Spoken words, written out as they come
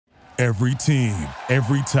Every team,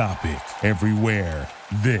 every topic, everywhere.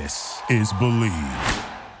 This is Believe.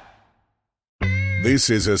 This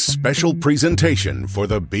is a special presentation for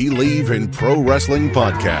the Believe in Pro Wrestling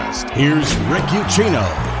podcast. Here's Rick Ucchino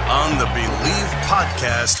on the Believe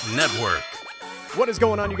Podcast Network. What is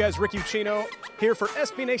going on, you guys? Rick Ucchino here for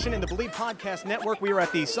SB Nation and the Believe Podcast Network. We are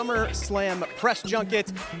at the SummerSlam Press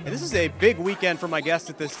Junket, and this is a big weekend for my guest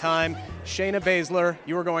at this time, Shayna Baszler.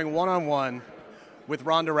 You are going one-on-one with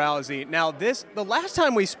Ronda Rousey. Now, the last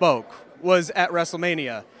time we spoke was at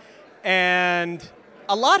WrestleMania, and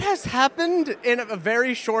a lot has happened in a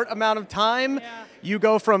very short amount of time. Yeah. You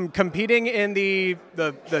go from competing in the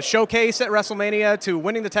showcase at WrestleMania to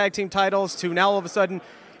winning the tag team titles to now all of a sudden,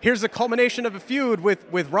 here's the culmination of a feud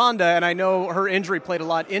with Ronda, and I know her injury played a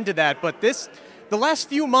lot into that, but the last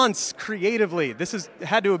few months creatively, this has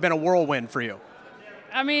had to have been a whirlwind for you.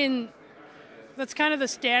 I mean, that's kind of the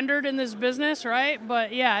standard in this business, right?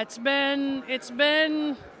 But yeah, it's been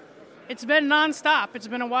nonstop. It's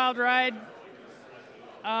been a wild ride.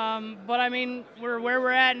 But I mean, we're where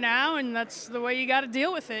we're at now, and that's the way you got to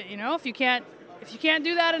deal with it. You know, if you can't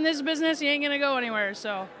do that in this business, you ain't gonna go anywhere.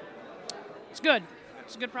 So it's good.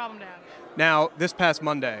 It's a good problem to have. Now, this past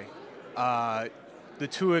Monday, the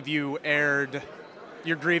two of you aired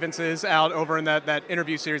your grievances out over in that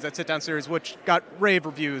interview series, that sit-down series, which got rave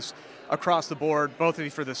reviews across the board, both of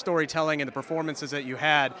you for the storytelling and the performances that you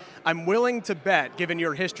had. I'm willing to bet, given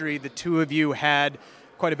your history, the two of you had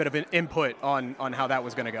quite a bit of an input on how that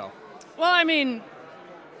was going to go. Well, I mean,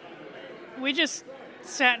 we just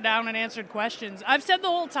sat down and answered questions. I've said the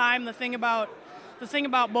whole time the thing about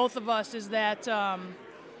both of us is that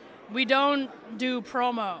we don't do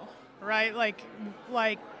promo, right?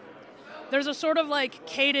 Like there's a sort of like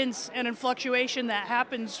cadence and fluctuation that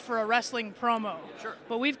happens for a wrestling promo. Sure.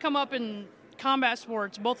 But we've come up in combat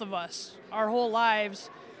sports, both of us, our whole lives,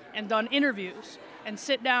 and done interviews and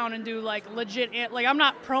sit down and do like legit, like I'm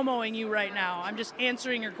not promoting you right now. I'm just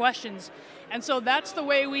answering your questions. And so that's the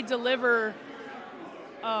way we deliver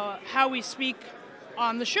how we speak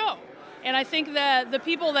on the show. And I think that the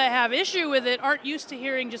people that have issue with it aren't used to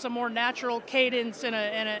hearing just a more natural cadence and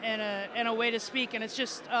a way to speak. And it's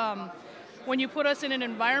just when you put us in an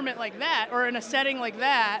environment like that or in a setting like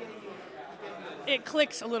that, it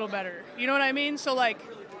clicks a little better. You know what I mean? So like,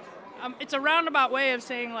 it's a roundabout way of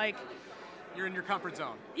saying like, you're in your comfort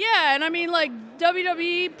zone. Yeah, and I mean like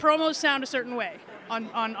WWE promos sound a certain way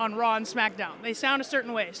on Raw and SmackDown. They sound a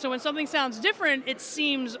certain way. So when something sounds different, it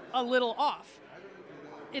seems a little off.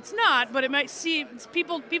 It's not, but it might seem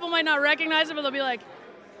people might not recognize it, but they'll be like,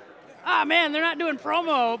 "Ah, man, they're not doing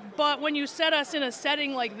promo." But when you set us in a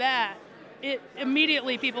setting like that, it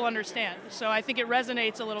immediately people understand. So I think it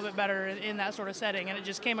resonates a little bit better in that sort of setting, and it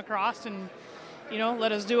just came across and, you know,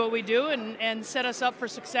 let us do what we do and set us up for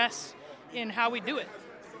success in how we do it.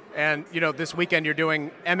 And, you know, this weekend you're doing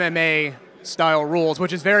MMA style rules,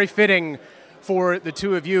 which is very fitting for the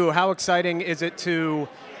two of you. How exciting is it to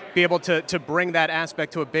be able to bring that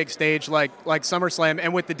aspect to a big stage like SummerSlam?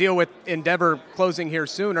 And with the deal with Endeavor closing here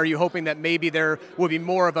soon, are you hoping that maybe there will be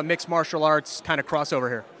more of a mixed martial arts kind of crossover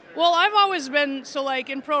here? Well, I've always been, so like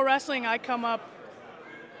in pro wrestling, I come up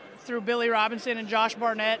through Billy Robinson and Josh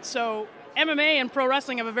Barnett. So MMA and pro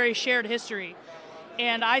wrestling have a very shared history.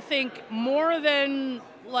 And I think more than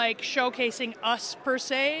like showcasing us per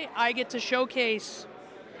se, I get to showcase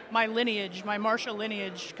my lineage, my martial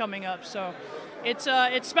lineage coming up. So it's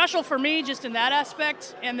special for me just in that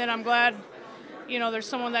aspect. And then I'm glad, you know, there's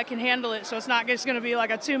someone that can handle it. So it's not just going to be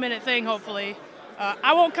like a 2-minute thing, hopefully.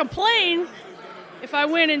 I won't complain if I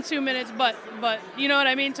win in 2 minutes, but you know what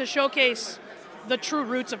I mean? To showcase the true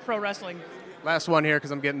roots of pro wrestling. Last one here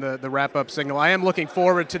because I'm getting the wrap-up signal. I am looking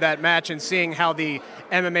forward to that match and seeing how the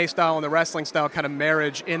MMA style and the wrestling style kind of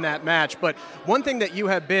marriage in that match. But one thing that you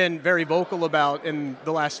have been very vocal about in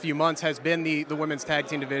the last few months has been the women's tag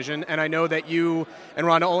team division. And I know that you and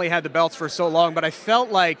Ronda only had the belts for so long, but I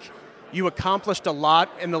felt like you accomplished a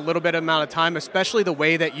lot in the little bit amount of time, especially the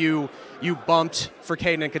way that you bumped for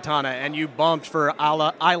Kaden and Katana and you bumped for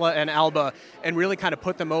Isla and Alba and really kind of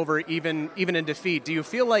put them over even in defeat. Do you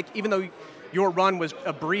feel like even though your run was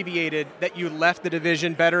abbreviated, that you left the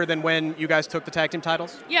division better than when you guys took the tag team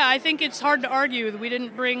titles? Yeah, I think it's hard to argue that we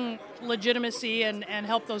didn't bring legitimacy and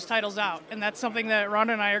help those titles out. And that's something that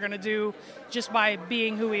Ronda and I are going to do just by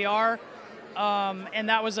being who we are. And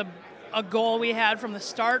that was a goal we had from the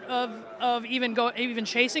start of even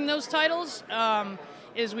chasing those titles,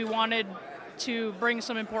 is we wanted to bring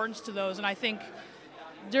some importance to those. And I think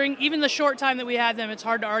during even the short time that we had them, it's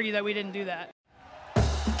hard to argue that we didn't do that.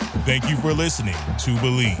 Thank you for listening to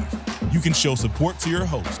Believe. You can show support to your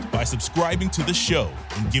host by subscribing to the show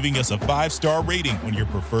and giving us a 5-star rating on your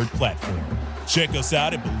preferred platform. Check us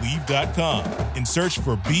out at Believe.com and search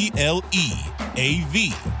for BLEAV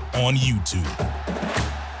on YouTube.